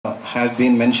has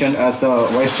been mentioned as the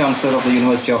Vice Chancellor of the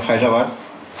University of Hyderabad.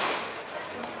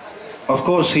 Of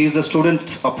course, he is the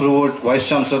student-approved Vice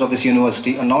Chancellor of this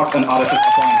university and not an RSS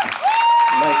appointee.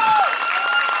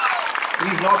 He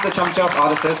is not the chamcha of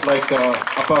RSS like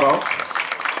Apparao.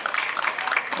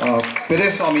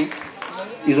 Periyasami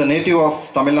is a native of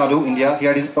Tamil Nadu, India. He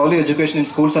had his early education in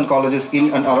schools and colleges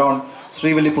in and around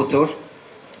Srivilliputtur,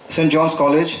 St. John's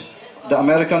College, the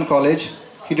American College.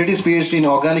 He did his PhD in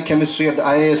organic chemistry at the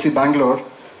IISc Bangalore.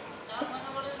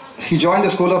 He joined the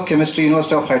School of Chemistry,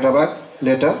 University of Hyderabad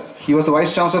later. He was the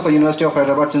Vice Chancellor for University of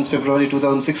Hyderabad since February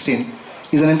 2016.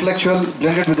 He is an intellectual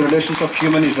blended with the relations of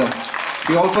humanism.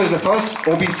 He also is the first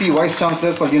OBC Vice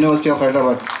Chancellor for University of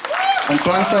Hyderabad and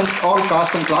transcends all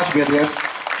caste and class barriers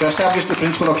to establish the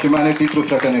principle of humanity through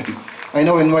fraternity. I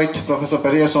now invite Professor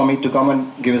Periyasami to come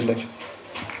and give his lecture.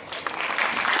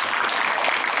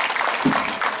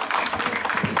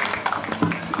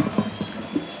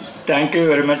 Thank you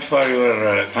very much for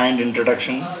your kind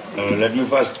introduction. Let me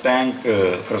first thank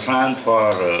Prashant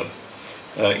for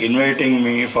inviting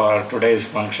me for today's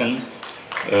function,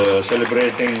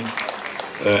 celebrating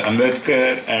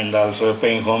Ambedkar and also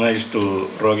paying homage to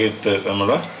Rohith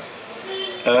Vemula.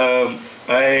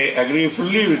 I agree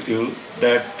fully with you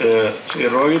that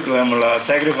Rohith Vemula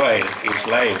sacrificed his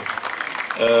life.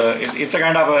 It's a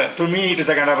kind of to me, it is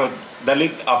a kind of a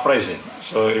Dalit uprising.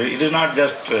 So it is not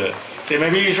just,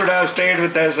 maybe he should have stayed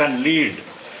with us and lead.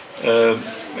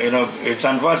 It's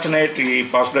unfortunate he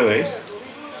passed away.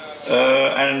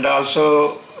 And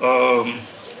also,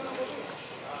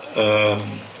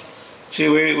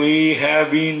 we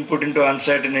have been put into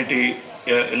uncertainty,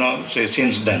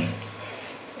 since then.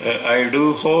 I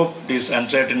do hope these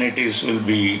uncertainties will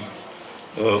be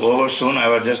over soon. I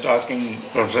was just asking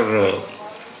Professor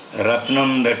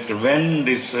Ratnam that when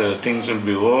these things will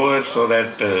be over, so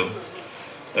that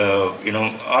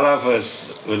all of us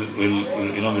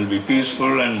will be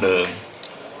peaceful and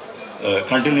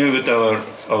continue with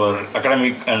our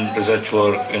academic and research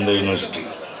work in the university.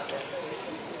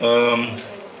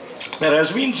 There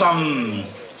has been some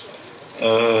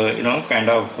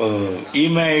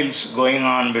emails going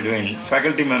on between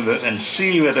faculty members, and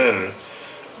see whether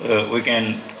we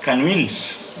can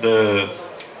convince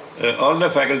all the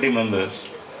faculty members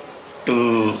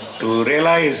to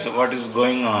realize what is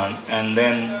going on and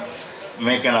then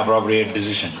make an appropriate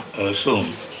decision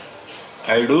soon.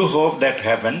 I do hope that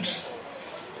happens,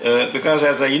 because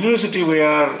as a university we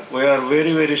are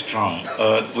very, very strong.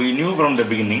 We knew from the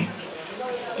beginning,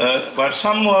 but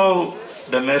somehow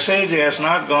the message has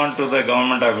not gone to the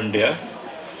government of India.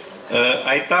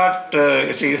 I thought,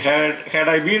 had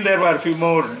I been there for a few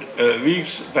more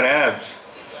weeks, perhaps,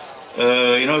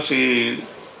 I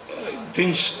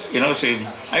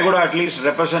would at least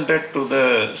represented to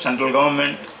the central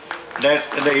government that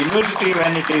the university,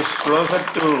 when it is closer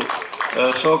to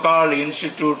so-called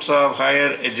institutes of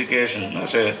higher education,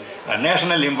 a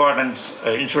national importance,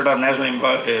 institute of national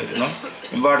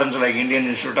importance like Indian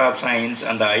Institute of Science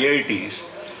and the IITs,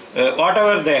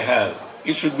 whatever they have,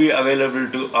 it should be available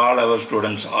to all our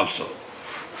students also.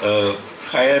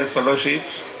 Higher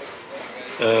fellowships,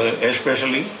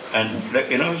 especially, and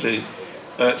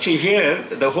see here,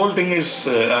 the whole thing is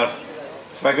our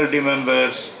faculty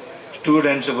members,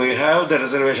 students, we have the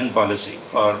reservation policy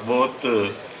for both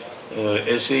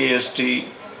SC, ST,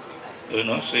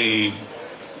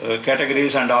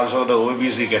 categories and also the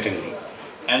OBC category.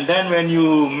 And then when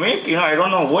you make, I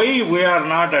don't know why we are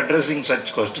not addressing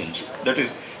such questions. That is,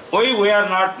 why we are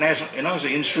not national,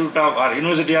 institute of or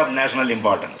university of national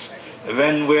importance.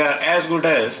 When we are as good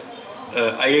as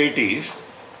IITs,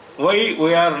 why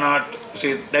we are not?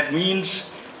 See, that means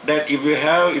that if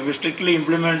you strictly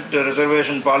implement the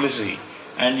reservation policy,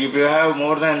 and if you have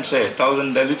more than say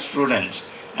 1,000 Dalit students,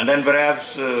 and then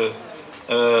perhaps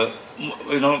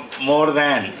more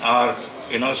than or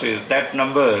that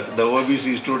number the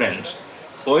OBC students,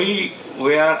 why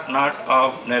we are not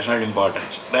of national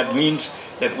importance? That means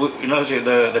that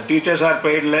the teachers are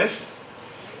paid less,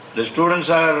 the students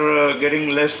are getting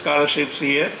less scholarships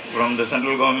here from the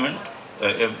central government,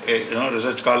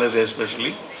 research scholars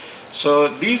especially. So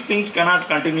these things cannot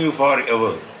continue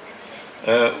forever.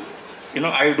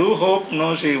 I do hope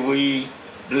we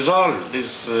resolve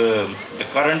this the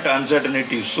current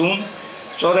uncertainty soon,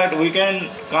 so that we can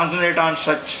concentrate on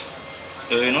such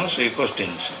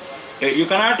questions. You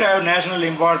cannot have national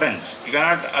importance. You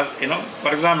cannot,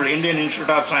 for example, Indian Institute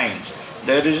of Science,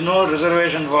 there is no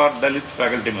reservation for Dalit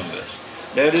faculty members.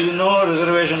 There is no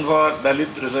reservation for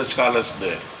Dalit research scholars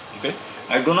there. Okay?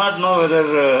 I do not know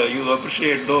whether you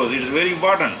appreciate those. It is very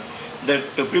important that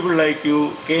people like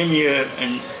you came here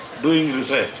and doing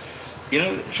research.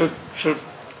 should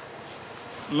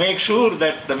make sure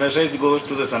that the message goes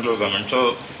to the central government.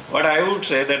 So what I would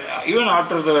say that even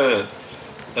after the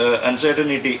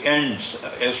uncertainty ends,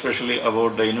 especially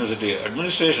about the university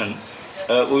administration,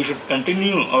 we should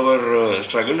continue our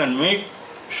struggle and make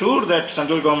sure that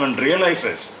central government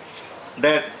realizes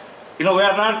that we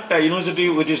are not a university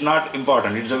which is not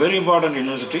important. It's a very important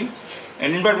university,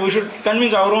 and in fact we should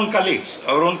convince our own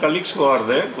colleagues who are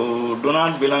there, who do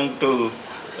not belong to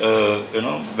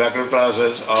backward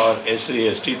classes or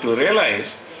SC, ST, to realize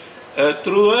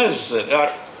through us,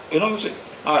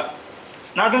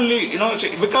 not only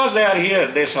because they are here,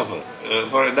 they suffer.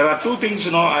 There are two things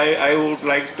I would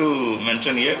like to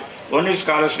mention here. One is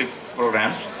scholarship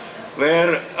programs,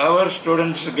 where our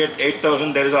students get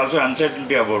 8,000. There is also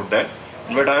uncertainty about that.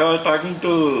 But I was talking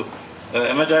to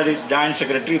MHRD Joint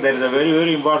Secretary. There is a very,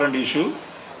 very important issue.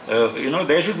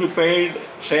 They should be paid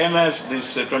same as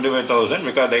this 25,000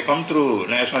 because they come through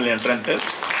national entrance test,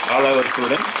 all our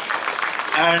students.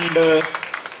 And,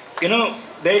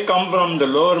 they come from the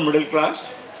lower middle class.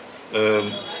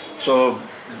 So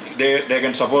they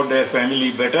can support their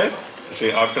family better,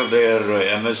 say, after their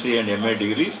MSc and MA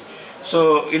degrees.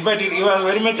 So, in fact, he was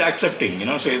very much accepting,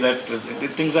 say that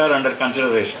things are under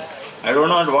consideration. I don't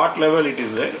know at what level it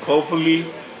is there. Hopefully,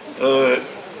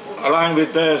 along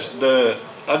with us, the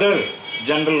other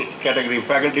general category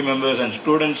faculty members and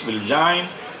students will join,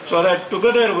 so that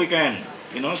together we can,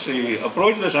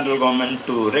 approach the central government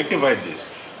to rectify this.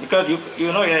 Because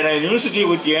a university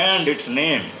which earned its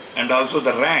name and also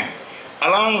the rank,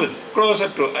 along with closer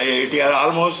to IIT, are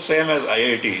almost same as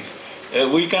IITs.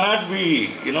 We cannot be,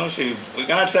 we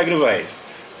cannot sacrifice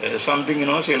something,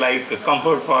 like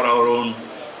comfort for our own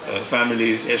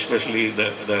families, especially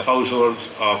the households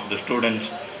of the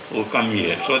students who come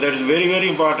here. So that is very, very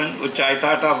important, which I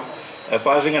thought of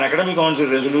passing an academic council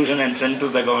resolution and sent to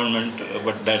the government,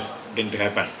 but that didn't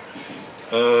happen.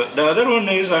 The other one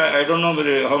is, I don't know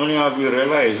how many of you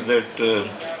realize that,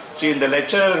 in the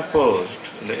lecture post,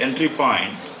 the entry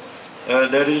point,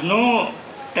 there is no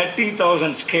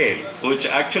 30,000 scale, which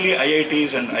actually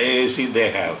IITs and IISc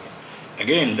they have.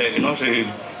 Again,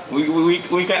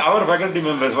 we can, our faculty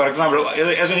members, for example,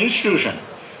 as an institution,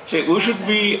 we should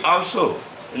be also,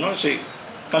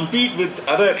 compete with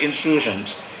other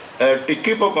institutions to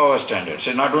keep up our standards.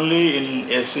 Not only in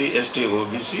SC, ST,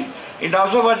 OBC, and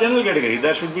also for general category,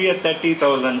 there should be a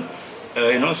 30,000,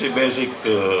 basic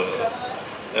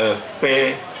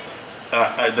pay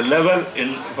at the level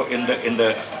in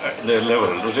the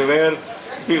level. So where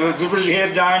people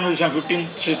here join with some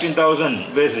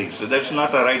 16,000 basics. So that's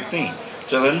not the right thing.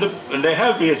 So when they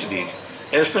have PhDs,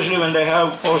 especially when they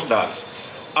have postdocs,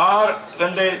 or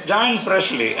when they join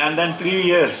freshly and then 3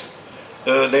 years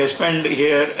they spend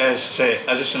here as, say,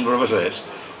 assistant professors,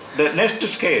 the next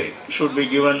scale should be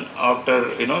given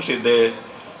after, they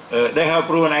have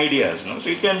proven ideas. So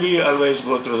it can be always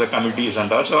go through the committees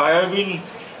and all. So I have been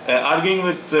arguing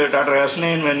with Dr.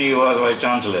 Hasnain when he was Vice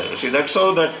Chancellor. That's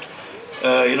how that,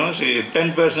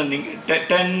 10%,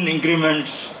 10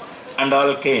 increments and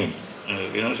all came.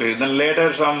 Then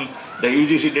later the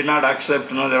UGC did not accept,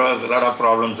 there was a lot of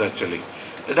problems actually.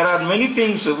 There are many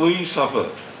things we suffer.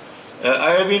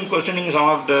 I have been questioning some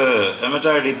of the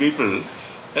MHRD people.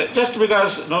 Just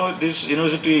because this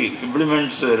university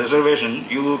implements reservation,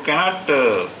 you cannot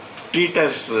treat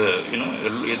us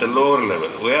at a lower level.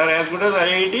 We are as good as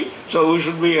IIT, so we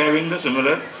should be having the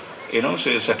similar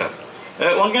setup.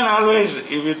 One can always, if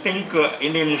you think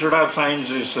Indian Institute of Science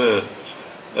is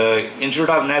Institute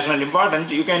of National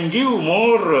Importance, you can give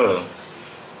more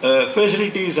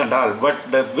facilities and all,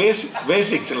 but the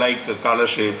basics like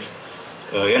scholarships,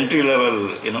 entry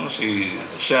level,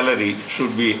 salary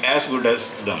should be as good as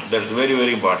them. That's very,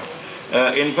 very important.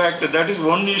 In fact, that is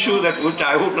one issue which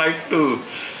I would like to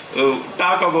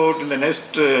talk about in the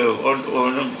next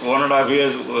 1.5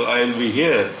 years. I will be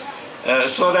here,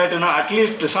 so that at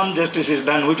least some justice is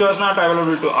done, which was not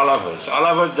available to all of us. All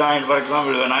of us joined. For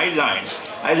example, when I joined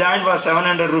for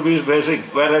 700 rupees basic,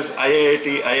 whereas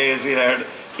IIT, IISc had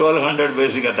 1200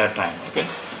 basic at that time. Okay.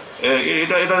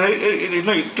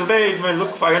 Today it may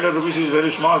look 500 rupees is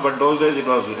very small, but those days it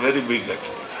was very big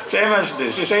actually. Same as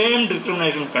this, same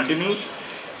discrimination continues,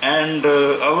 and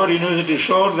our university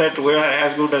showed that we are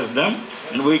as good as them,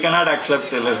 and we cannot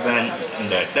accept less than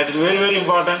that. That is very, very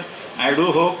important. I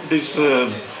do hope this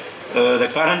the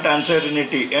current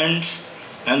uncertainty ends,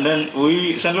 and then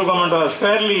central government was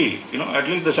fairly, at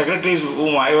least the secretaries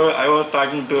whom I was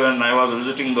talking to and I was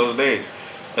visiting those days.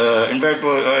 In fact,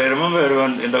 I remember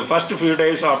when in the first few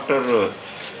days after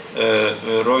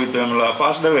Rohith Vemula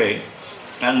passed away,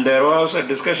 and there was a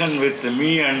discussion with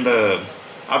me and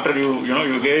after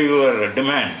you gave your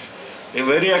demands, they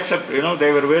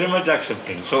they were very much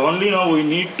accepting. So only now we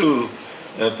need to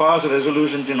pass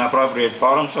resolutions in appropriate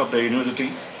forums of the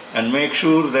university and make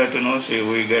sure that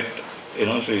we get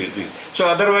so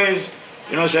otherwise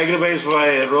sacrifice by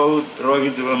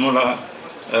Rohith Vemula,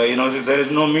 there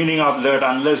is no meaning of that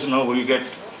unless we get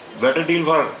better deal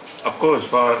for, of course,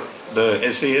 for the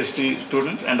ASA HCU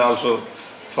students and also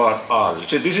for all.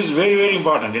 So this is very, very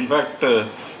important. In fact, this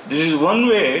is one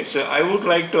way. So I would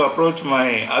like to approach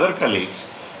my other colleagues.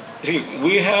 See,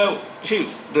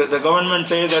 the government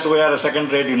says that we are a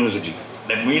second-rate university.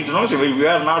 That means, we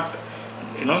are not,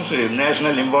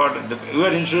 national important.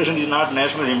 Your institution is not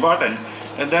national important,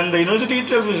 and then the university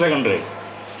itself is second-rate.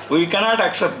 We cannot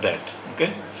accept that.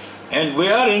 Okay, and we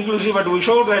are inclusive, but we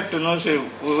show that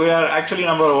we are actually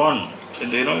number one in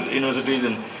the universities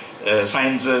in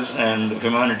sciences and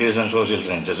humanities and social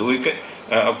sciences.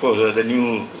 Of course, the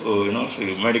new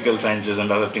medical sciences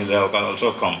and other things have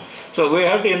also come. So we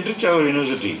have to enrich our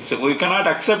university. So we cannot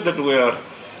accept that we are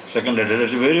second-rate.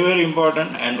 It's very, very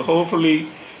important, and hopefully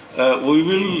we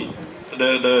will,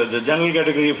 the general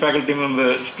category faculty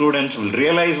members, students will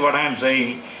realize what I am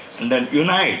saying and then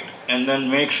unite and then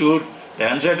make sure the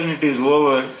uncertainty is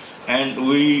over and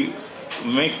we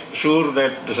make sure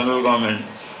that the central government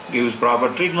gives proper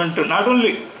treatment to not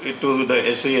only to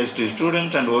the SC/ST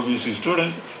students and OBC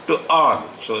students, to all.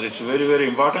 So it's very, very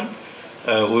important.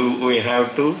 We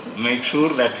have to make sure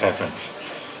that happens.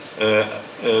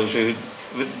 So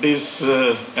with this,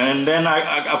 and then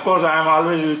of course I am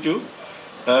always with you.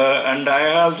 And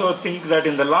I also think that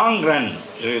in the long run,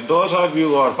 those of you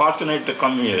who are fortunate to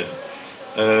come here,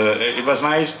 it was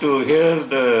nice to hear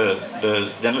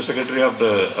the General Secretary of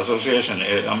the Association,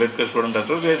 Ambedkar Student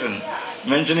Association,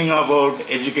 mentioning about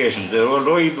education.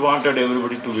 Rohith wanted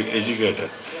everybody to be educated.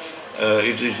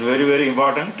 It is very, very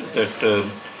important that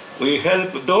we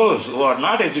help those who are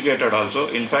not educated also.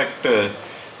 In fact,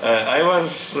 I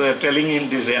was telling in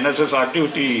this NSS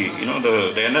activity,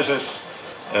 the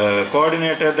NSS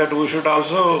coordinator, that we should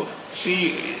also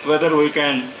see whether we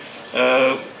can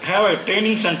have a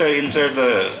training center inside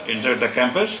the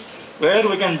campus where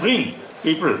we can bring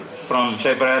people from,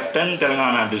 say, perhaps 10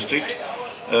 Telangana districts,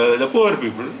 the poor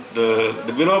people,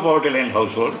 the below poverty line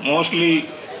household, mostly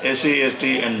SC/ST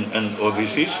and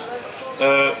OBCs,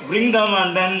 bring them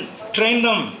and then train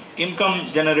them income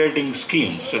generating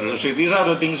schemes. So these are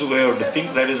the things we have to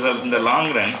think. That is in the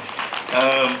long run.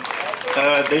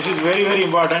 This is very, very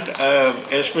important,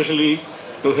 especially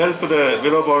to help the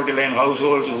below poverty line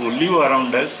households who live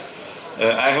around us.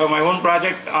 I have my own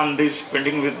project on this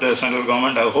pending with the central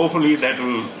government. Hopefully that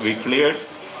will be cleared.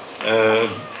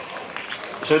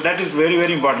 So that is very,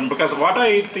 very important, because what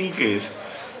I think is,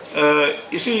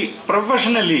 you see,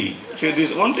 professionally,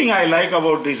 this one thing I like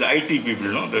about these IT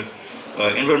people, the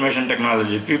information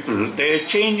technology people, they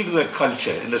changed the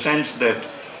culture in the sense that,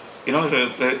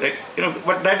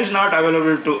 but that is not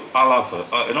available to all of us,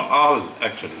 all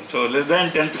actually. So less than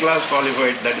 10th class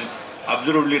qualified, that is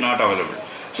absolutely not available.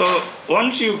 So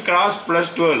once you cross plus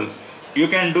 12, you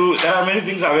can do, there are many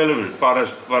things available for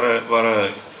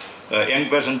a young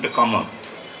person to come up.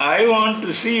 I want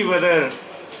to see whether,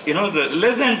 the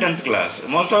less than 10th class,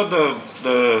 most of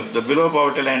the below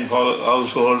poverty line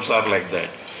households are like that.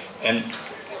 And,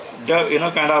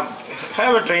 kind of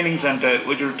have a training center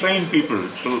which will train people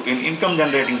in income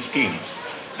generating schemes.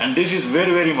 And this is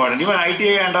very, very important. Even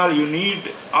ITA and all, you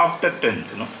need after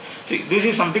 10th, See, this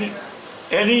is something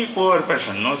any poor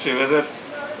person, see whether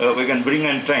we can bring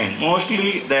and train.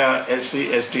 Mostly they are SC,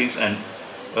 STs and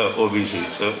OBCs.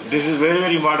 So this is very,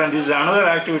 very important. This is another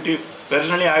activity.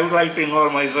 Personally, I would like to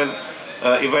involve myself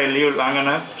if I live long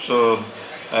enough. So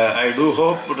I do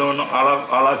hope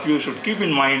all of you should keep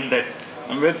in mind that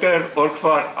Ambedkar worked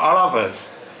for all of us.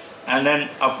 And then,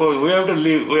 of course, we have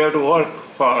to work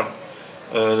for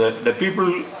the people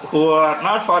who are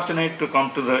not fortunate to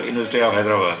come to the University of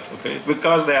Hyderabad, okay,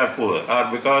 because they are poor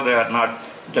or because they are not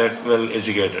that well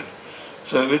educated.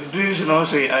 So with this,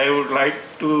 I would like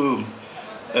to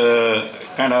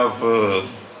kind of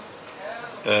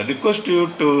request you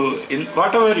to, in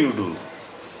whatever you do,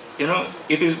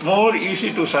 it is more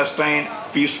easy to sustain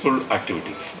peaceful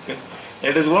activities. Okay?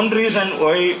 That is one reason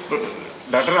why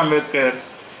Dr. Ambedkar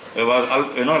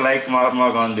was, like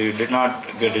Mahatma Gandhi, did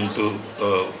not get into,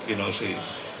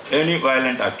 any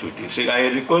violent activities. See, I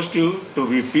request you to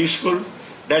be peaceful.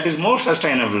 That is more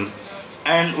sustainable,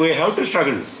 and we have to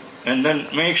struggle, and then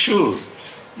make sure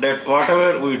that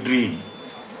whatever we dream,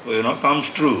 comes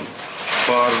true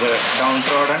for the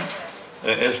downtrodden,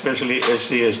 especially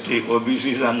SC, ST,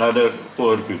 OBCs and other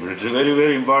poor people. It's very,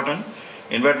 very important.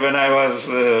 In fact, when I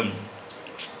was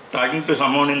talking to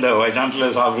someone in the Vice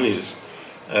Chancellor's office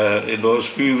in those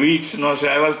few weeks, so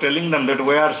I was telling them that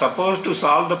we are supposed to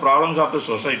solve the problems of the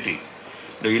society.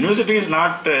 The university is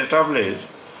not established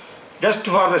just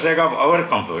for the sake of our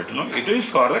comfort. It is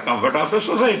for the comfort of the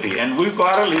society, and we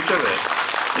quarrel each other.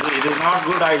 It is not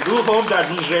good. I do hope the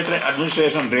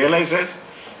administration realizes,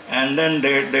 and then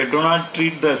they do not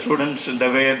treat the students in the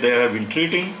way they have been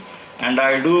treating. And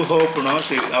I do hope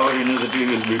our university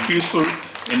will be peaceful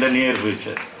in the near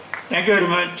future. Thank you very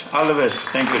much. All the best.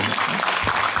 Thank you very much.